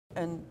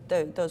And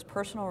those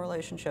personal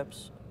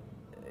relationships,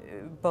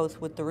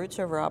 both with the root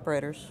server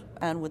operators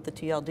and with the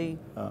TLD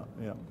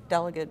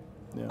delegate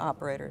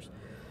operators,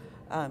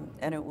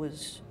 and it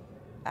was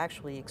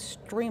actually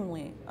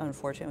extremely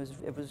unfortunate.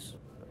 It was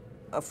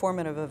a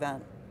formative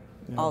event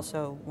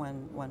also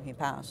when he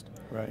passed.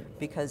 Right.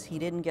 Because he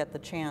didn't get the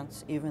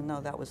chance, even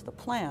though that was the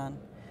plan,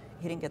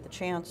 he didn't get the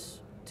chance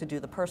to do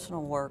the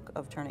personal work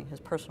of turning his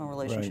personal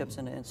relationships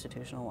into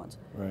institutional ones.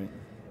 Right.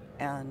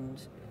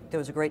 And there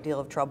was a great deal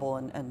of trouble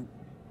and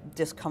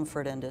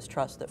discomfort and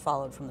distrust that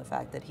followed from the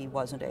fact that he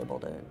wasn't able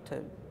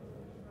to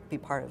be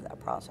part of that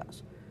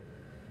process.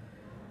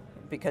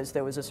 Because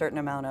there was a certain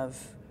amount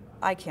of,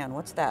 Icann,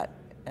 what's that?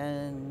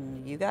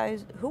 And you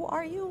guys, who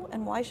are you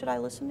and why should I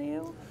listen to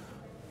you?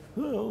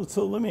 Well,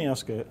 so let me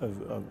ask a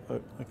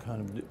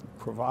kind of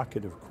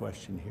provocative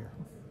question here.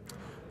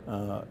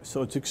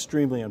 So it's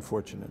extremely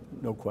unfortunate,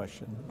 no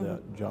question,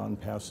 that John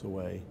passed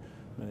away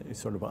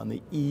sort of on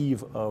the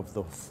eve of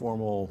the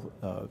formal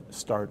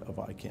start of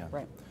Icann.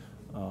 Right.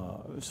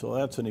 So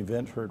that's an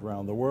event heard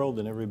around the world,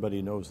 and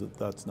everybody knows that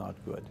that's not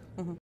good.